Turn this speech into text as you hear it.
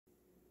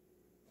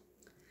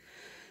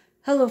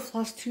Hello,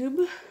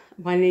 Flosstube.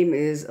 My name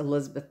is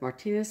Elizabeth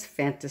Martinez,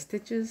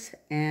 phantastitches,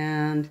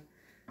 and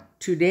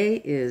today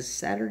is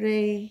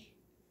Saturday,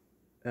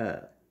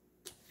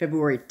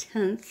 February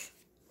 10th,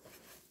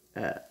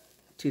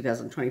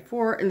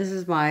 2024, and this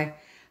is my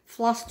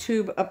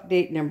Flosstube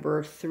update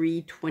number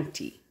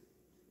 320.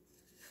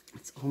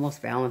 It's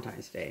almost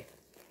Valentine's Day.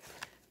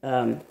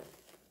 I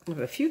have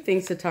a few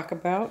things to talk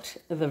about.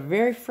 The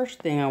very first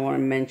thing I want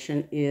to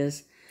mention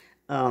is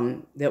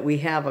that we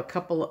have a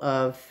couple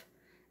of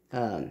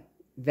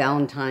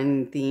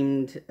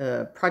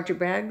Valentine-themed project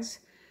bags.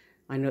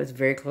 I know it's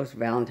very close to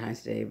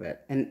Valentine's Day,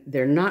 and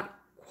they're not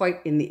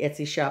quite in the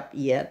Etsy shop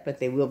yet, but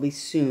they will be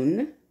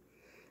soon.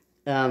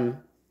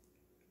 They're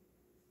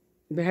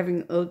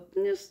having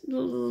just a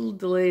little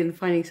delay in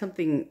finding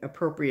something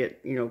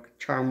appropriate,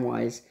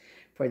 charm-wise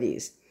for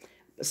these.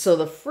 So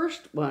the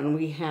first one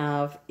we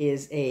have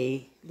is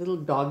a little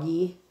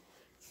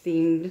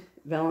doggy-themed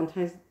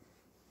Valentine's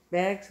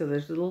bag. So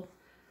there's little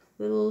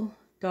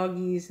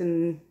doggies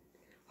and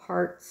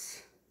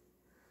hearts.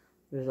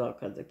 There's all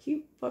kinds of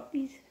cute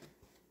puppies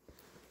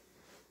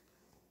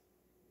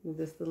with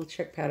this little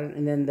check pattern,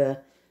 and then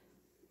the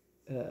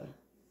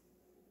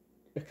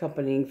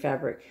accompanying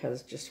fabric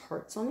has just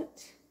hearts on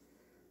it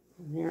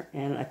there,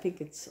 and I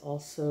think it's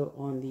also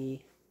on the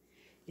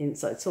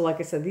inside. So like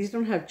I said, these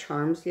don't have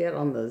charms yet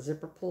on the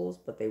zipper pulls,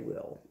 but they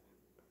will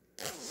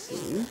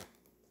soon.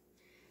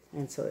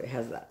 And so it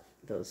has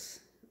those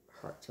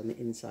hearts on the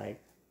inside.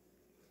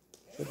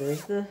 So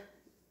there's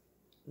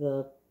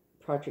the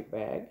project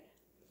bag,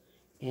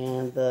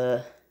 and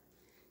the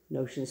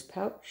Notions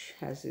pouch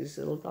has these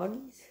little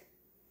doggies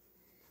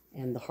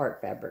and the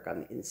heart fabric on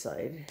the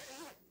inside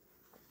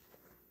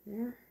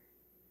there.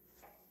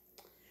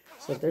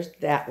 So there's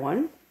that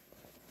one.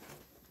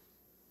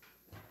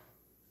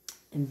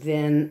 And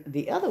then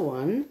the other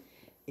one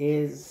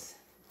is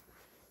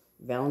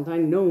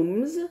Valentine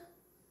Gnomes.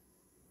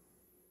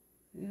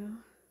 Yeah.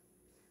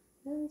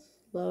 Yes,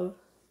 love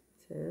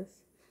says.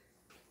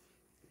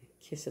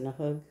 Kiss and a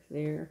hug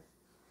there.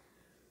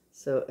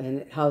 So, and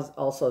it has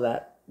also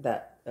that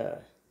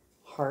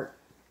heart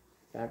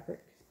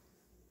fabric.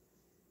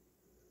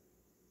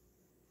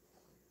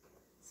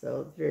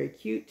 So it's very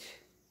cute.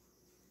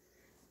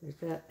 There's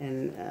that,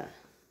 and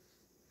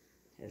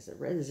has a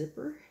red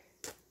zipper.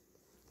 Let's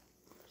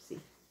see.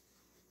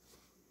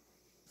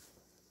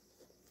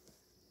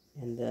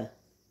 And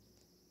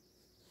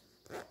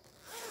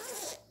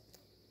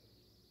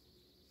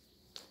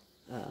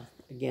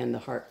again, the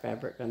heart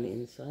fabric on the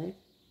inside.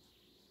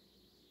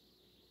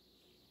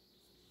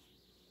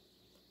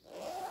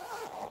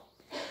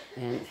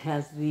 And it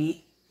has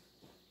the,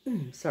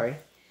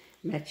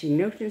 matching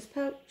Notions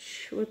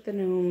pouch with the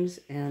gnomes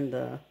and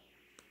the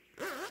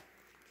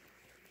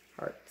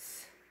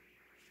hearts.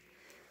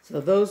 So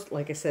those,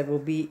 like I said, will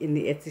be in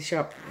the Etsy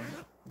shop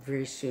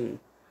very soon.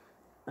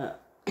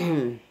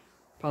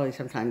 Probably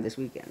sometime this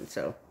weekend.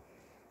 So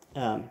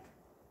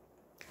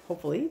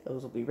hopefully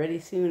those will be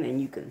ready soon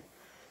and you can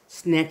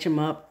snatch them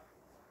up,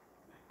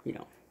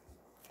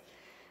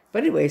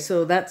 But anyway,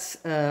 so that's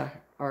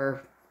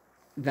our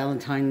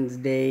Valentine's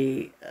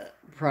Day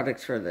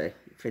products for the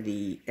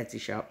Etsy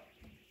shop.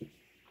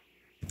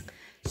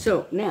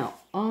 So now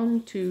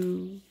on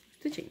to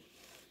stitching.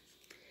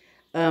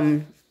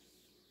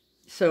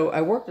 So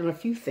I worked on a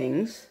few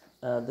things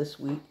this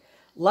week.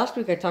 Last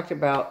week I talked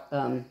about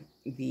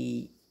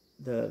the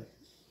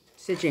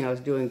stitching I was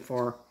doing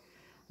for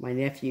my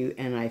nephew,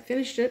 and I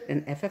finished it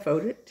and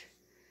FFO'd it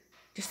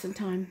just in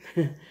time.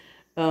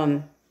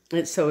 And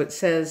so it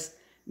says,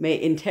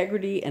 "May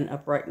integrity and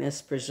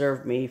uprightness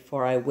preserve me,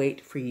 for I wait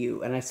for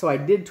you." And so I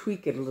did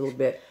tweak it a little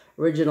bit.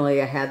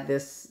 Originally, I had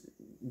this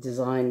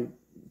design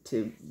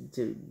to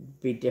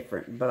be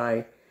different, but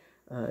I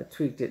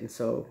tweaked it, and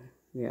so,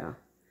 yeah.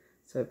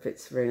 So it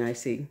fits very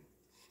nicely.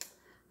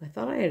 I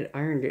thought I had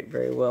ironed it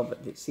very well,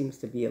 but it seems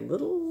to be a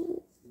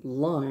little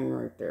line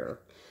right there.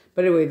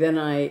 But anyway, then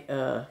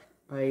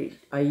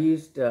I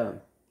used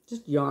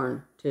just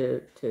yarn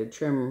to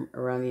trim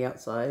around the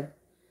outside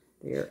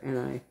there, and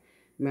I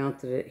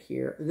mounted it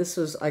here.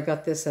 I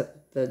got this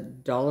at the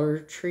Dollar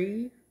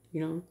Tree.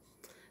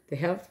 They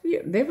have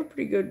a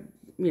pretty good,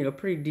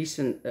 pretty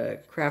decent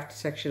craft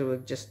section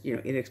with just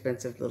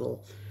inexpensive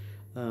little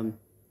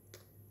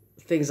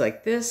things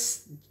like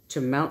this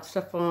to mount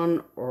stuff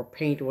on or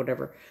paint or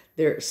whatever.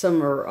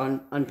 Some are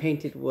on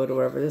unpainted wood or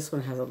whatever. This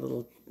one has a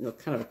little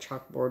kind of a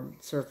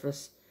chalkboard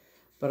surface,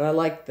 but I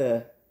like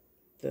the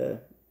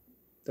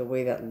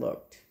way that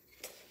looked.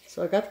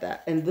 So I got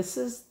that, and this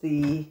is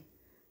the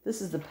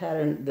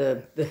pattern,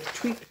 the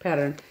tweaked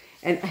pattern.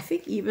 And I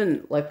think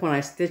even like when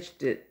I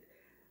stitched it,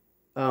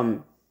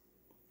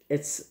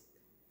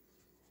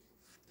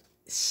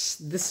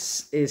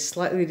 this is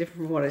slightly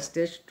different from what I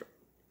stitched,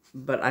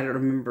 but I don't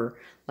remember.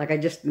 Like I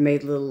just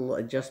made little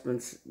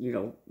adjustments,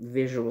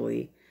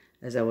 visually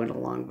as I went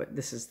along. But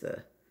this is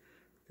the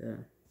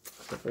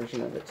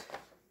version of it,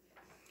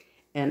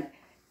 and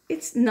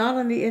it's not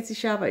on the Etsy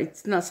shop.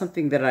 It's not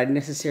something that I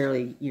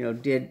necessarily,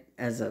 did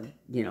as a,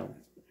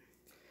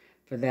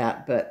 for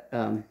that. But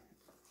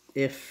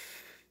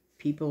if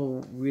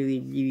people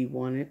really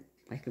want it,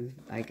 I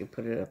could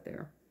put it up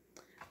there.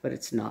 But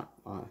it's not,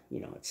 you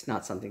know, it's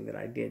not something that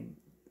I did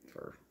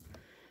for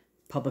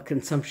public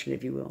consumption,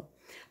 if you will.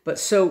 But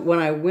so when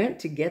I went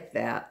to get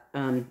that,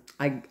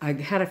 I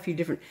had a few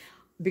different,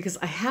 because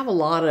I have a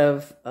lot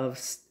of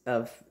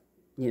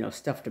you know,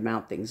 stuff to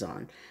mount things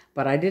on,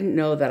 but I didn't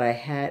know that I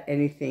had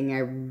anything I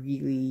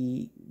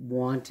really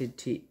wanted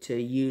to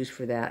use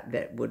for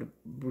that would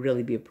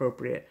really be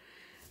appropriate.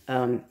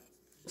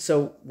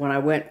 So when I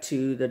went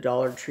to the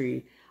Dollar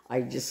Tree, I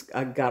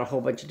got a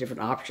whole bunch of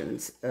different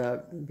options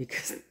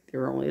because they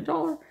were only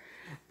 $1.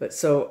 But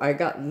so I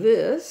got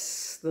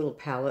this little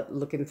palette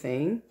looking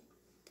thing,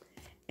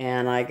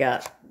 and I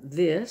got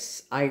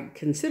this. I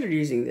considered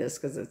using this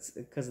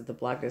because of the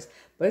blackness,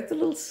 but it's a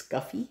little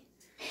scuffy.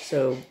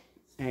 So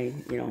I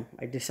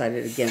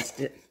decided against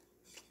it,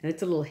 and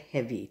it's a little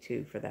heavy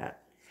too for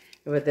that.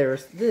 But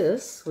there's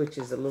this, which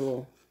is a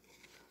little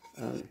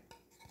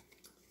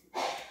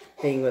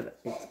thing with,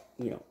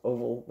 you know,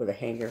 oval with a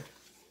hanger.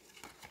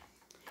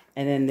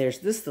 And then there's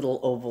this little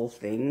oval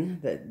thing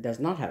that does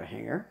not have a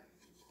hanger.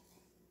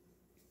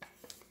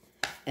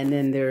 And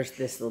then there's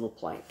this little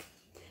plank.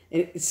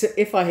 And so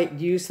if I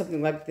had used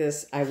something like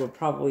this, I would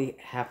probably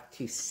have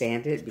to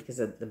sand it because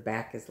the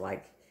back is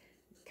like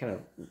kind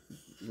of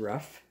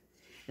rough.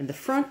 And the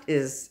front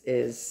is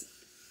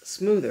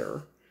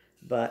smoother,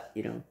 but,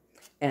 you know,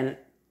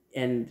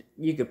 and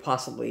you could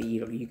possibly,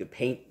 you know, you could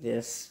paint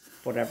this,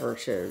 whatever,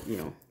 to, you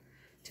know,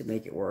 to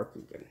make it work.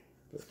 You can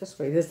do it this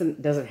way. This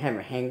doesn't have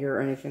a hanger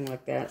or anything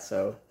like that,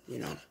 so, you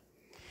know.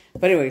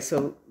 But anyway,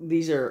 so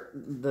these are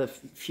the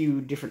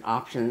few different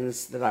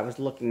options that I was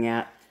looking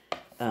at,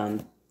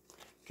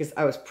 because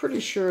I was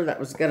pretty sure that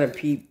was going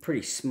to be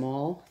pretty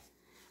small,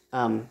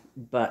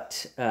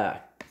 but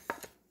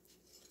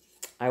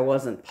I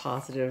wasn't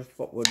positive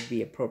what would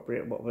be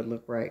appropriate, what would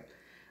look right.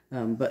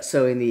 But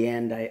so in the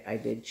end, I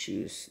did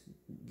choose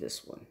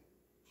this one.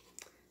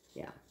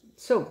 Yeah,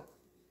 so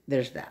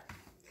there's that.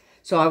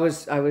 So I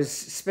was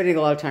spending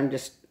a lot of time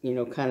just, you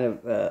know, kind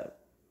of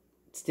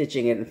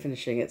stitching it and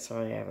finishing it.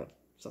 So I have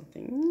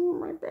something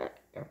right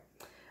back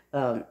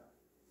there.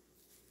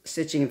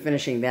 Stitching and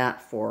finishing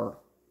that for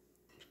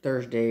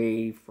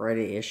Thursday,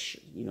 Friday-ish,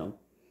 you know.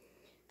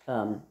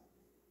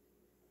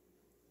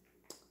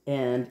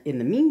 And in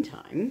the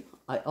meantime,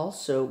 I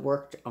also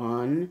worked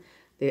on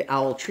the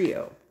Owl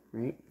Trio,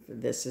 right?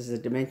 This is a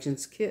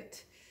Dimensions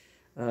kit.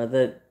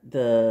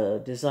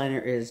 The designer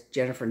is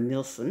Jennifer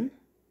Nilsson.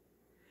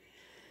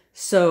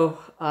 So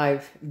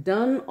I've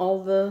done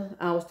all the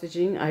owl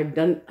stitching.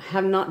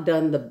 Have not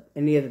done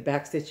any of the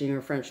back stitching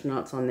or French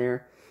knots on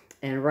there.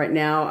 And right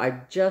now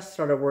I just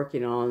started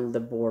working on the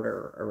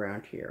border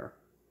around here.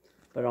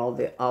 But all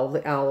the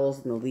owls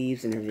and the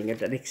leaves and everything I've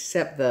done,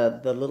 except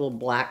the little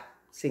black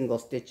single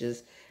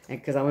stitches. And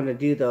because I want to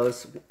do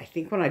those, I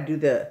think when I do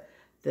the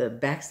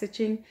back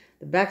stitching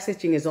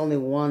is only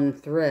one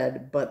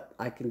thread, but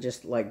I can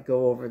just like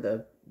go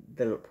over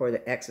where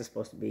the X is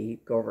supposed to be,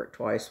 go over it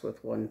twice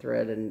with one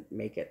thread and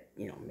make it,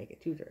 you know, make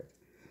it 2 threads.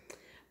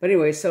 But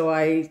anyway, so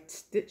I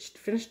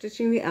finished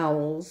stitching the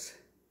owls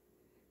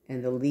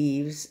and the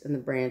leaves and the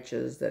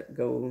branches that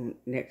go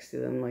next to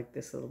them, like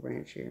this little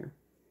branch here.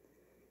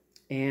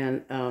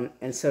 And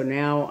so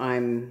now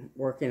I'm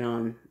working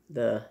on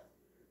the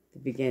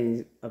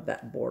beginning of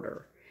that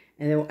border.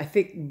 And then I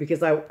think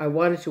because I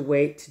wanted to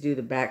wait to do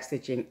the back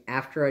stitching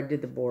after I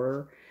did the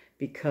border,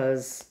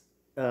 because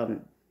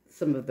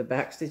some of the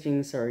back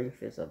stitching, sorry,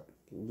 there's a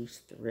loose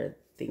thread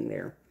thing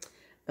there.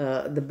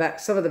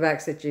 Some of the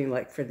back stitching,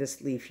 like for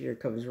this leaf here,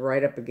 comes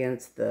right up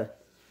against the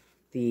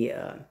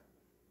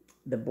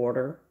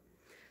border.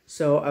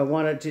 So I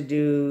wanted to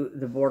do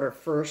the border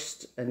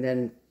first, and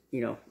then,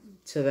 you know,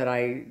 so that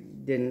I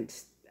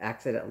didn't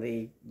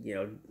accidentally, you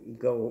know,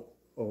 go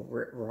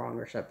over it wrong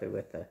or something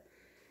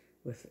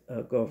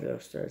go over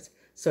those threads.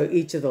 So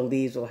each of the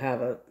leaves will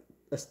have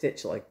a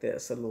stitch like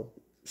this, a little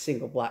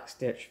single black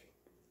stitch.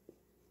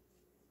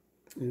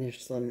 And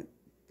there's some,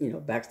 you know,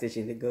 back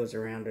stitching that goes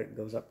around it,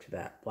 goes up to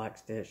that black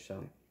stitch.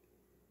 So,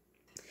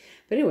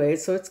 but anyway,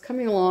 so it's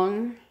coming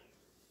along.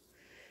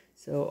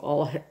 So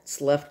all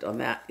that's left on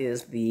that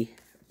is the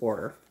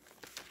border.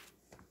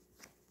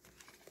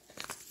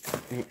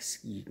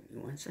 Excuse me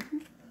 1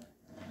 second.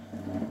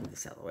 Move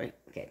this out of the way.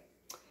 Okay.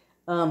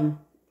 And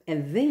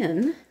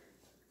then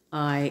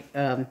I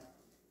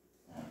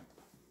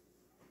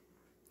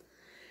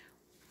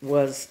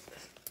was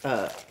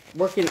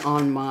working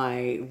on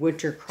my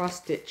winter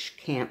cross-stitch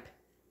camp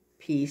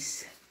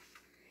piece.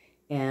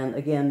 And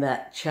again,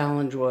 that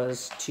challenge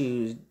was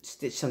to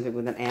stitch something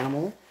with an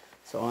animal.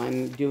 So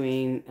I'm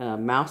doing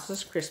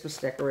Mouse's Christmas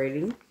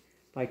Decorating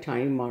by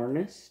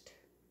Tinymodernist.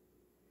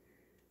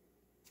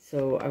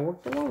 So I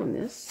worked along on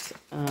this.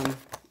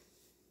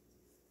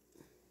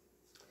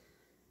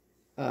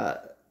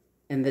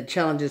 And the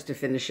challenge is to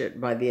finish it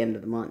by the end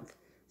of the month.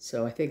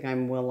 So I think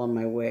I'm well on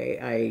my way.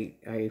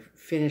 I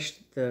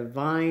finished the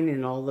vine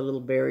and all the little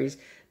berries.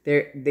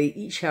 They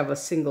each have a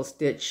single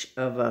stitch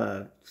of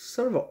a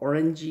sort of an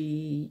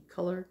orangey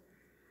color.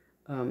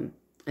 And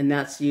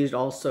that's used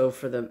also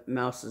for the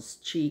mouse's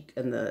cheek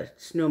and the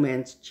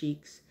snowman's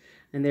cheeks.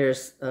 And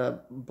there's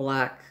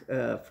black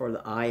for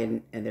the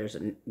eye, and there's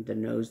the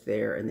nose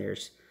there, and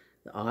there's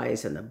the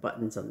eyes and the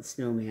buttons on the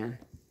snowman.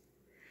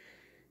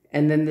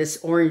 And then this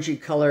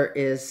orangey color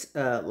is,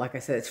 like I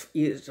said, it's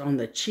used on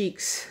the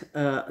cheeks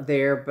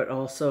there, but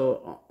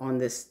also on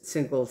this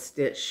single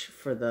stitch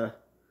for the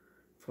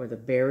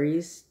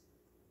berries.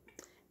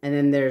 And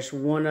then there's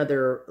one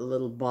other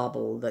little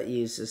bauble that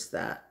uses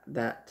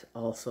that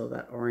also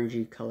that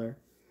orangey color.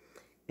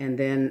 And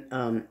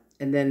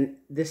then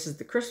this is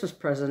the Christmas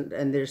present,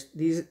 and there's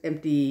these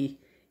empty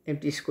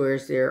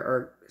squares there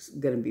are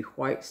going to be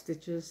white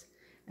stitches,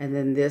 and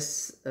then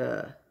this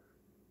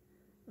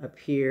up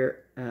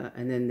here,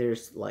 and then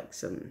there's like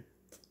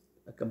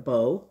a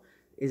bow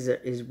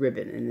is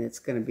ribbon, and it's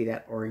going to be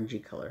that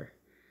orangey color,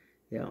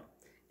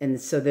 And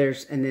so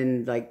there's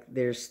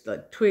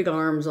like twig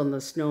arms on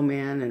the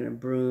snowman and a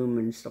broom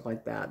and stuff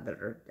like that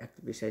have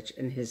to be stitched.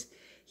 And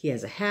he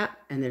has a hat,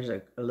 and there's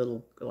a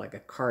little like a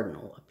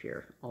cardinal up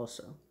here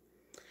also.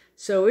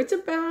 So it's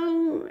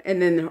about,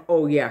 and then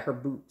oh yeah, her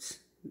boots,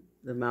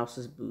 the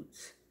mouse's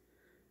boots.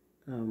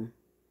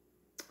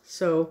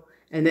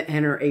 And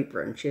her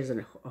apron. She has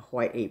a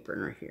white apron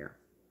right here.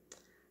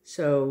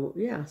 So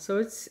yeah, so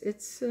it's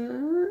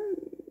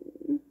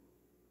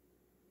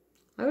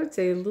I would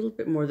say a little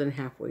bit more than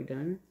halfway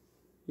done,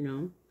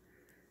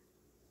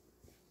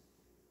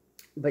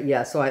 But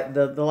yeah, so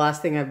the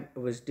last thing I've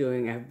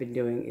been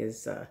doing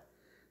is the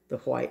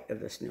white of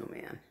the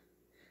snowman.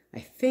 I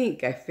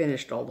think I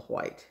finished all the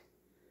white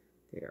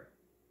there.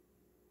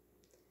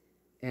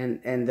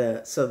 And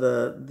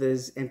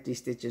those empty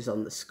stitches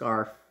on the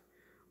scarf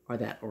are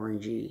that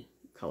orangey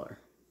color.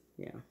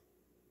 Yeah.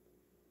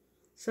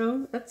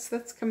 So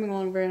that's coming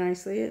along very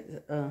nicely.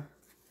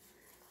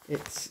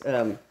 It's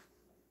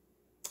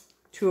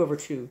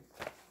 2/2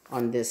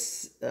 on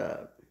this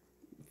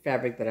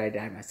fabric that I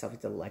dyed myself.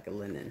 It's like a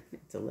linen.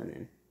 It's a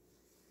linen.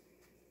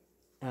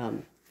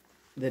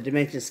 The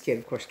Dimensions kit,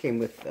 of course, came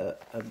with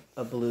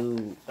a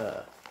blue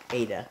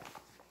Ada.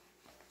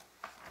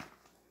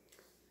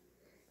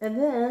 And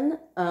then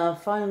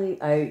finally,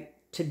 I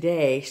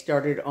today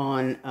started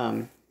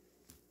on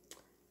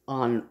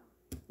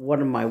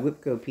one of my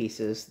WIPGO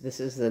pieces. This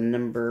is the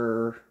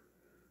number,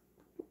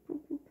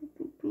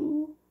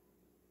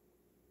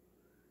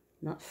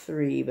 not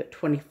 3, but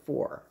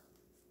 24.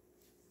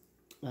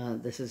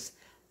 This is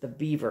the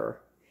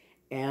Beaver,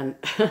 and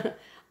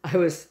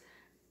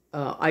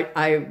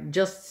I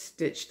just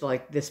stitched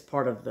like this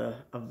part of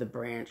the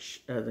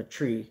branch, the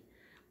tree.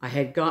 I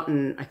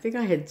think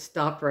I had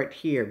stopped right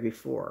here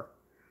before.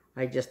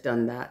 I had just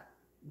done that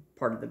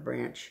part of the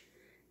branch.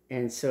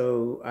 And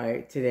so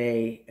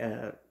today,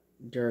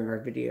 during our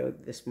video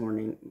this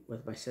morning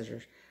with my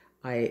scissors,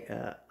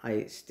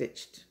 I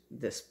stitched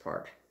this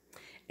part.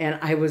 And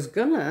I was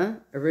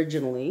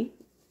originally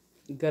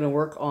gonna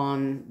work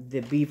on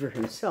the Beaver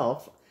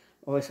himself,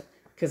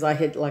 because I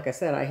had, like I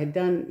said, I had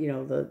done,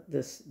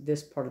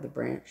 this part of the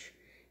branch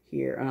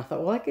here, and I thought,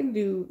 well, I can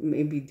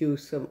maybe do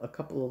a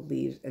couple of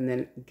leaves, and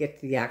then get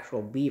to the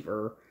actual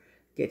Beaver,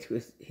 get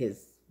to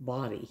his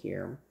body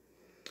here.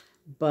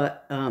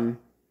 But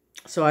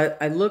so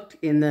I looked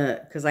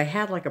because I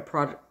had like a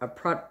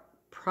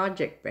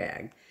project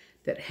bag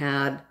that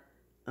had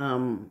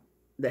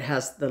that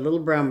has the little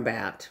brown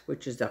bat,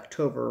 which is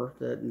October,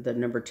 the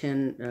number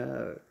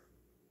 10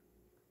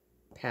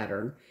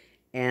 pattern,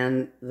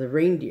 and the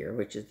reindeer,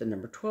 which is the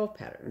number 12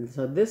 pattern. And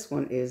so this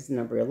one is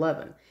number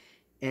 11.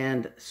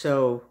 And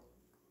so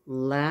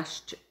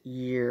last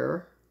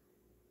year,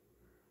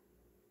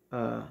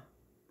 for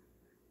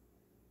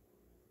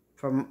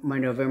my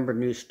November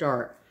new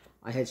start,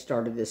 I had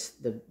started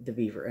the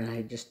Beaver, and I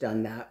had just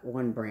done that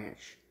one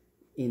branch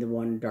in the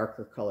one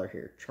darker color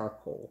here,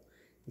 charcoal.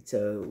 It's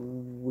a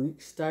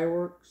Weeks Dye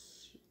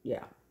Works,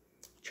 yeah,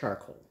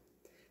 charcoal,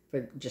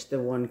 but just the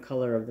one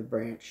color of the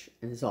branch,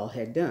 and it's all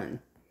had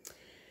done.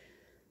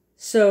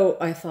 So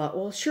I thought,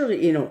 well,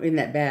 surely, in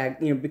that bag,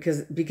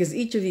 because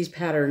each of these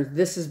patterns,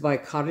 this is by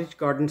Cottage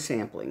Garden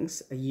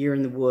Samplings, A Year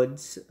in the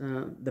Woods,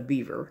 the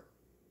Beaver,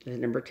 the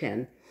number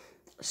 10.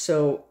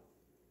 So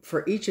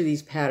for each of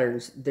these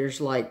patterns,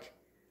 there's like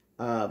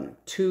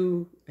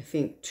two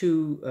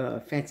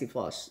Fancy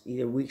Floss,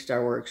 either Weeks Dye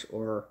Works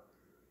or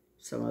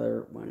some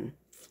other one.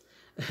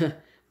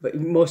 But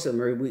most of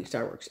them are Weeks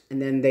Dye Works.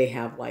 And then they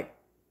have like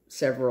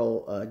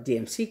several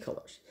DMC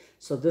colors.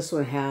 So this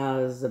one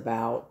has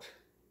about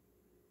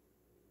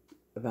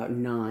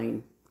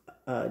 9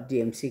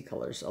 DMC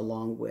colors,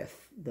 along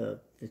with the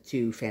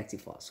 2 Fancy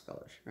Floss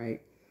colors,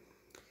 right?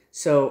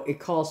 So it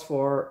calls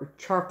for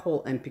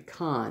charcoal and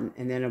pecan,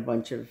 and then a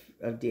bunch of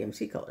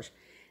DMC colors.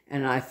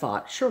 And I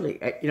thought, surely,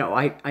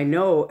 I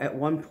know at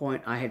one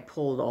point I had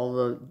pulled all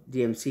the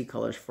DMC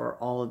colors for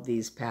all of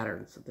these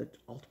patterns,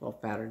 all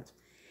 12 patterns.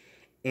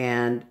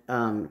 And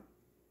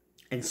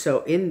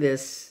so in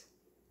this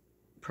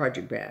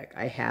project bag,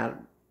 I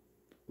had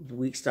the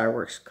Weeks Dye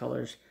Works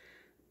colors,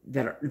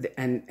 that are,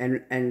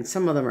 and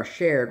some of them are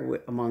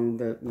shared among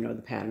the,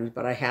 the patterns,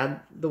 but I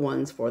had the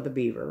ones for the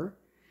Beaver,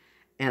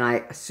 and I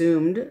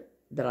assumed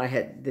that I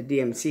had the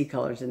DMC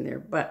colors in there,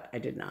 but I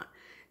did not.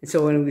 And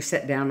so when we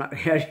sat down out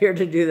here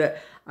to do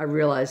that, I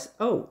realized,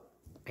 oh,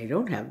 I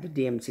don't have the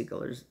DMC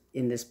colors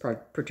in this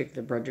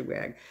particular project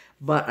bag,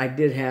 but I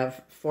did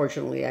have,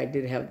 fortunately, I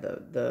did have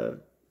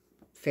the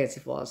Fancy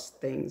Floss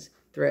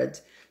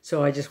threads.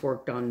 So I just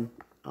worked on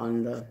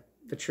the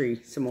tree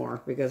some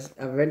more, because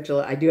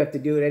eventually I do have to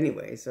do it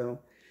anyway. So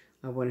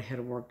I went ahead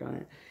and worked on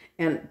it.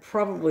 And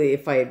probably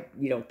if I had,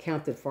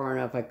 counted far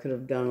enough, I could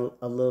have done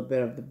a little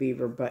bit of the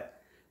Beaver, but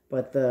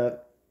the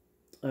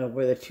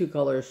where the two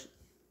colors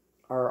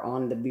are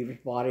on the Beaver's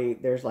body,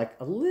 there's like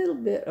a little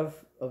bit of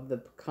the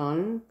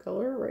pecan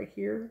color right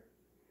here.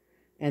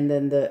 And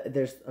then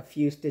there's a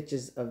few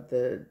stitches of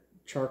the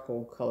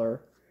charcoal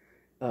color,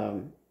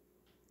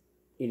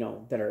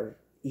 that are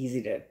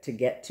easy to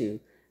get to.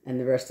 And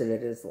the rest of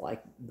it is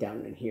like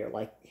down in here.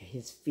 Like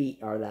his feet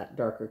are that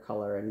darker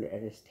color, and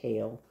his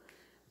tail.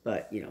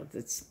 But,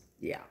 that's,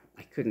 yeah,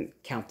 I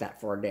couldn't count that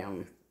far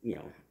down,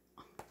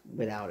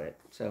 without it.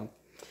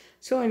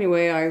 So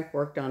anyway, I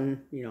worked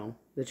on,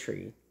 the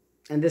tree.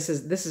 And this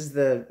is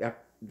the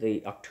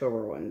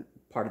October one,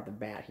 part of the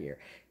bat here.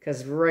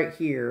 Because right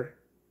here,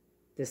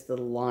 this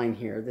little line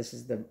here, this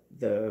is the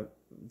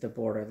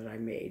border that I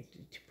made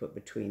to put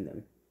between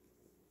them.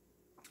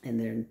 And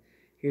then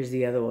here's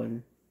the other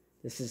one.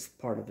 This is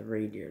part of the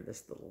reindeer,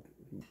 this little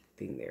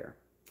thing there.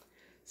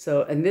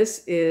 So, and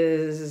this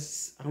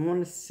is, I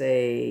want to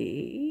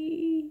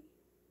say,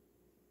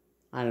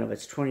 I don't know if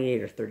it's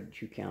 28 or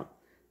 32 count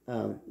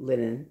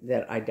linen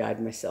that I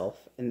dyed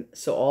myself. And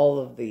so all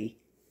of the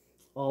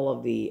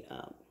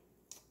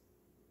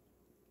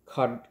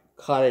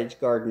cottage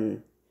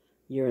garden,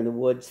 year in the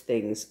woods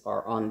things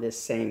are on this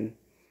same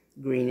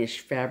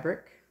greenish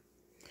fabric.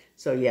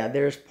 So yeah,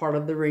 there's part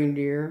of the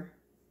reindeer.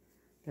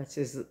 That's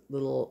his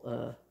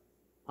little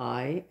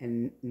eye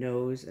and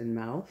nose and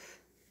mouth.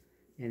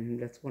 And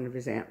that's one of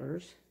his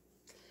antlers.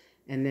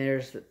 And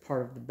there's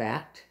part of the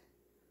bat,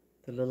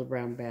 the little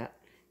brown bat.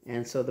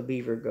 And so the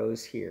Beaver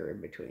goes here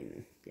in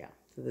between. Yeah,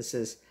 so this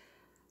is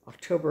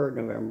October,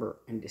 November,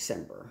 and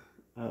December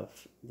of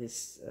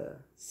this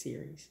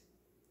series.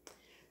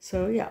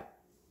 So yeah,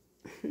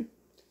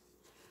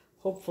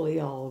 hopefully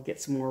I'll get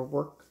some more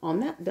work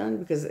on that done,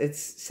 because it's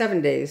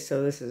 7 days.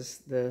 So this is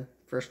the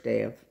first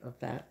day of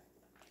that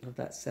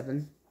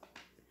 7.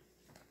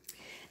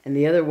 And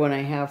the other one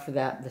I have for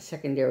that, the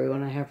secondary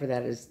one I have for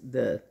that, is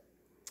the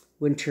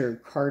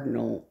Winter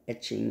Cardinal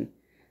etching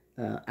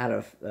out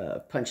of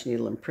Punch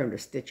Needle and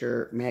Primitive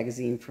Stitcher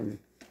magazine from,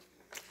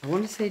 I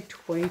want to say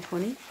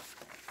 2020.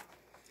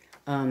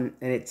 And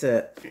it's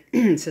a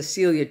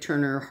Cecilia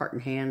Turner Heart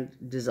and Hand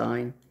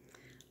design.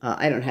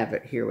 I don't have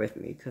it here with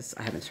me because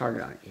I haven't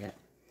started on it yet.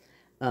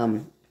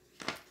 And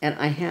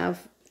I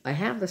have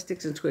the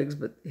Sticks and Twigs,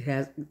 but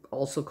it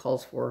also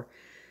calls for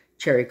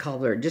cherry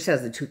cobbler. It just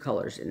has the 2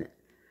 colors in it.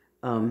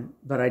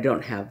 But I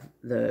don't have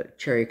the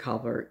cherry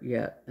cobbler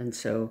yet. And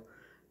so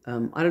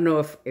I don't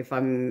know if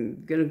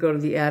I'm going to go to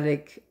the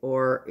attic,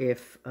 or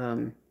if,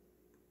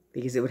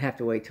 because it would have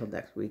to wait till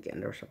next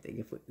weekend or something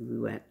if we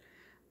went.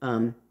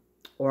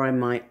 Or I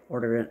might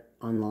order it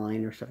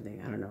online or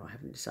something. I don't know. I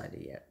haven't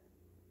decided yet.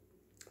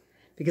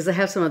 Because I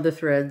have some other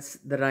threads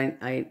that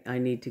I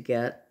need to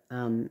get.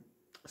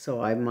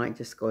 So I might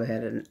just go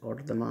ahead and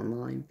order them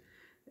online.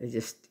 It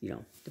just,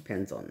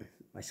 depends on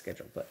my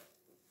schedule, but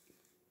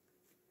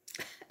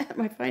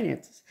my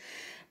finances.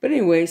 But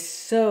anyway,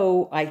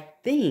 so I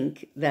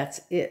think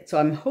that's it. So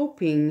I'm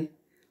hoping,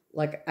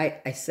 like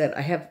I said,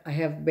 I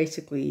have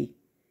basically,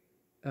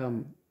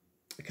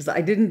 because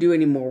I didn't do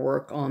any more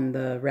work on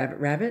the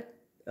rabbit.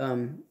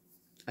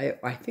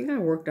 I think I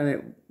worked on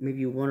it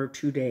maybe 1 or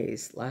 2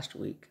 days last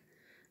week,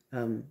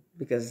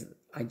 because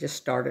I just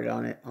started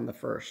on it on the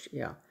 1st.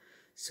 Yeah.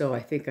 So I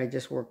think I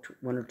just worked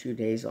 1 or 2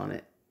 days on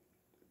it.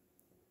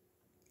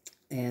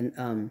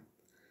 And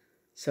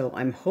so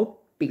I'm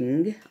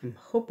hoping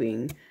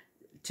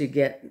to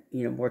get,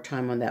 more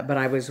time on that. But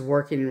I was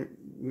working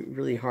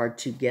really hard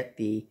to get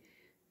the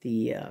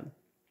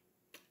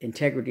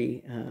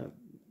integrity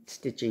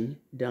stitching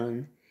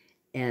done,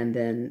 and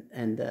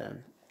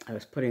I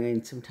was putting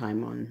in some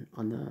time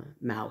on the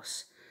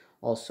mouse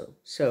also.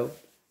 So,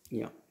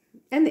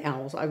 and the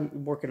owls.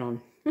 I'm working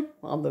on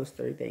all those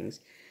 3 things.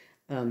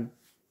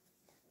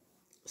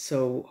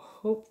 So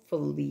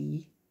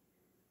hopefully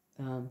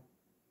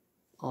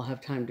I'll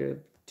have time to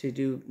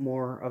do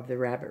more of the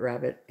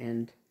rabbit,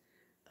 and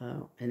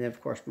then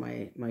of course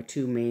my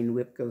 2 main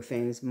WIPGO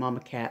things, Mama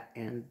Cat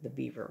and the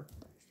Beaver.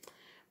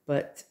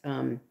 But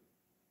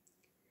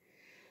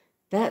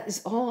that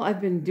is all I've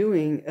been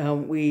doing.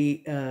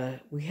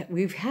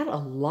 We've had a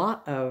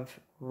lot of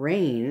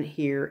rain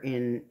here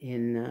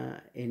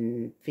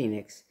in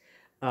Phoenix.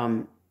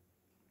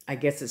 I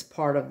guess it's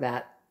part of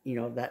that,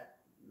 that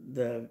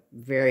the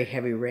very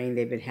heavy rain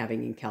they've been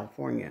having in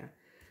California.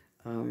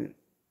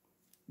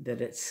 That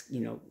it's,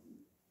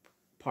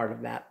 part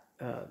of that,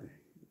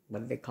 what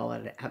do they call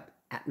it?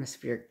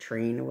 atmospheric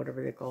train or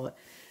whatever they call it.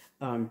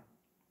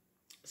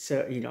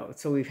 So,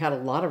 so we've had a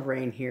lot of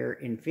rain here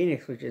in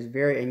Phoenix, which is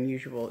very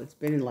unusual. It's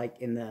been like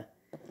in the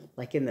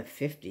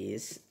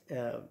 50s.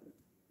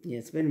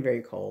 It's been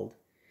very cold.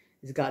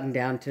 It's gotten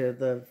down to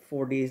the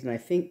 40s, and I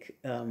think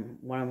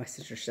one of my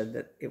sisters said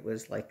that it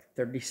was like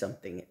 30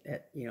 something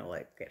at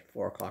like at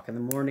 4 o'clock in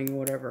the morning or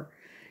whatever.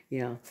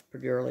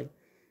 Pretty early.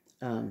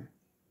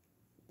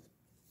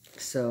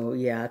 So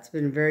yeah, it's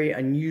been very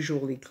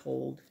unusually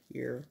cold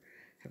here.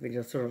 Having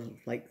to sort of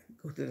like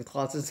go through the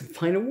closets and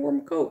find a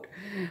warm coat.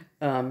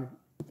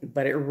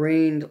 But it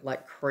rained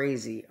like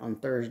crazy on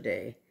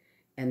Thursday,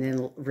 and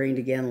then rained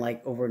again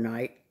like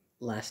overnight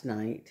last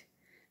night.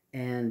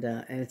 And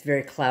it's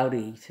very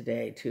cloudy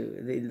today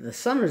too. The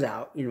sun was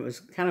out. It was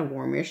kind of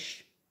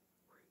warmish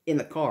in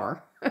the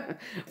car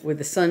with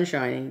the sun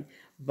shining,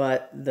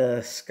 but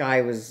the sky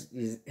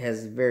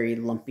has very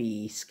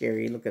lumpy,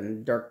 scary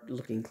looking, dark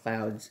looking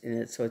clouds in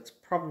it. So it's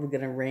probably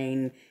going to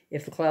rain.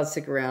 If the clouds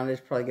stick around,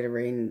 it's probably going to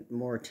rain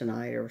more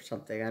tonight or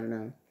something. I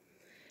don't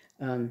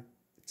know.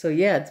 So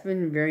yeah, it's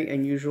been very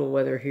unusual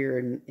weather here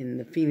in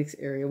the Phoenix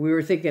area. We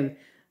were thinking,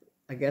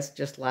 I guess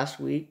just last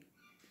week,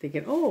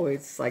 thinking, oh, I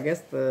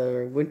guess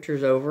the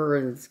winter's over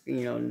and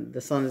the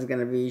sun is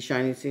going to be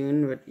shining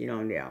soon, but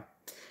yeah,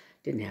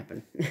 didn't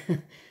happen.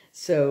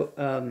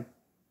 So,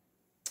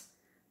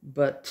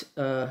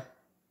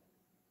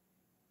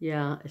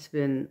 yeah, it's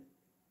been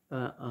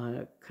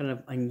kind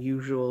of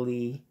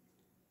unusually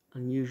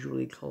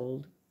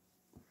cold.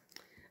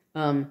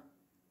 There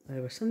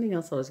was something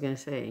else I was going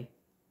to say.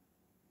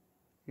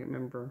 I can't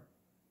remember.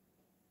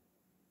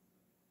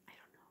 I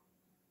don't know.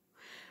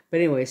 But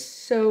anyway,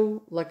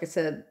 so like I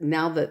said,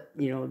 now that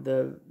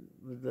we're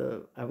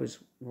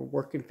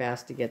working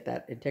fast to get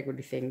that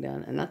integrity thing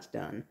done, and that's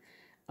done.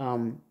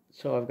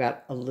 So I've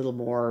got a little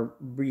more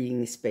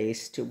breathing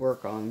space to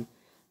work on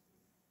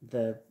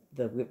the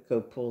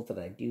WIPGO pools that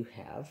I do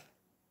have.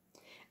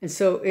 And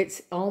so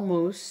it's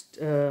almost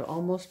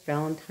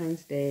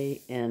Valentine's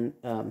Day, and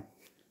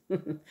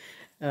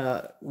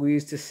we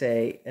used to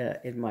say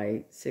in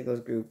my singles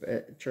group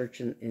at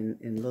church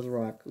in Little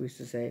Rock, we used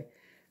to say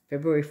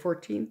February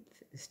 14th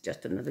is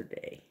just another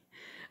day.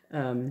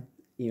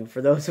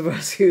 For those of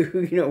us who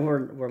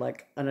we're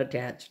like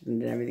unattached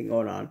and everything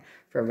going on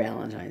for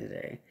Valentine's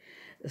Day.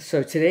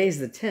 So today's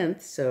the 10th.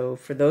 So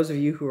for those of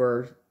you who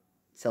are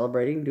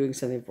celebrating, doing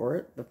something for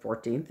it, the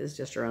 14th is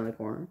just around the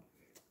corner.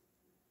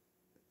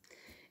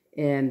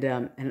 And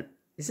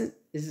is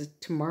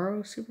it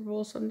tomorrow Super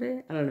Bowl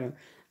Sunday? I don't know.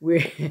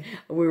 We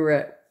were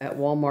at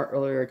Walmart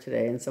earlier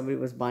today, and somebody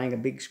was buying a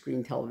big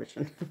screen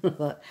television. I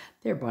thought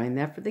they're buying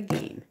that for the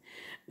game.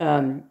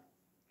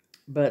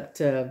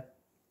 But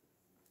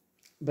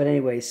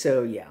anyway,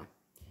 so yeah.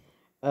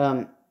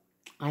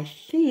 I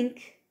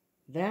think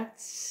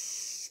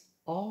that's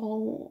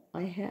all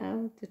I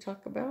have to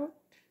talk about.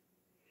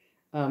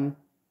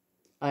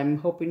 I'm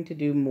hoping to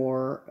do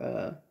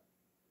more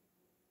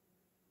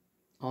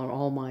on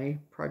all my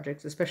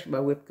projects, especially my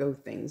WIPGO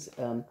things,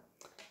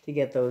 to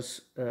get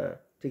those, to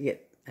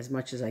get as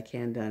much as I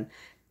can done.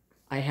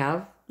 I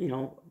have,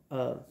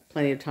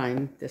 plenty of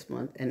time this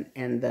month,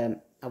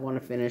 and I want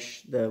to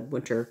finish the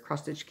winter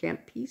cross-stitch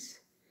camp piece.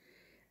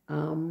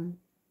 And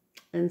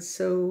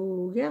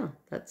so, yeah,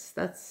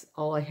 that's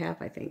all I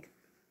have, I think.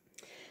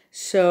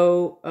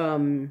 So,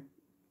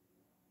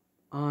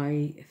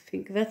 I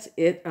think that's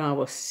it. I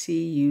will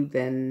see you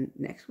then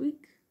next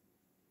week.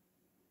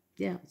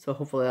 Yeah, so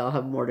hopefully I'll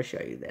have more to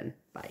show you then.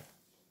 Bye.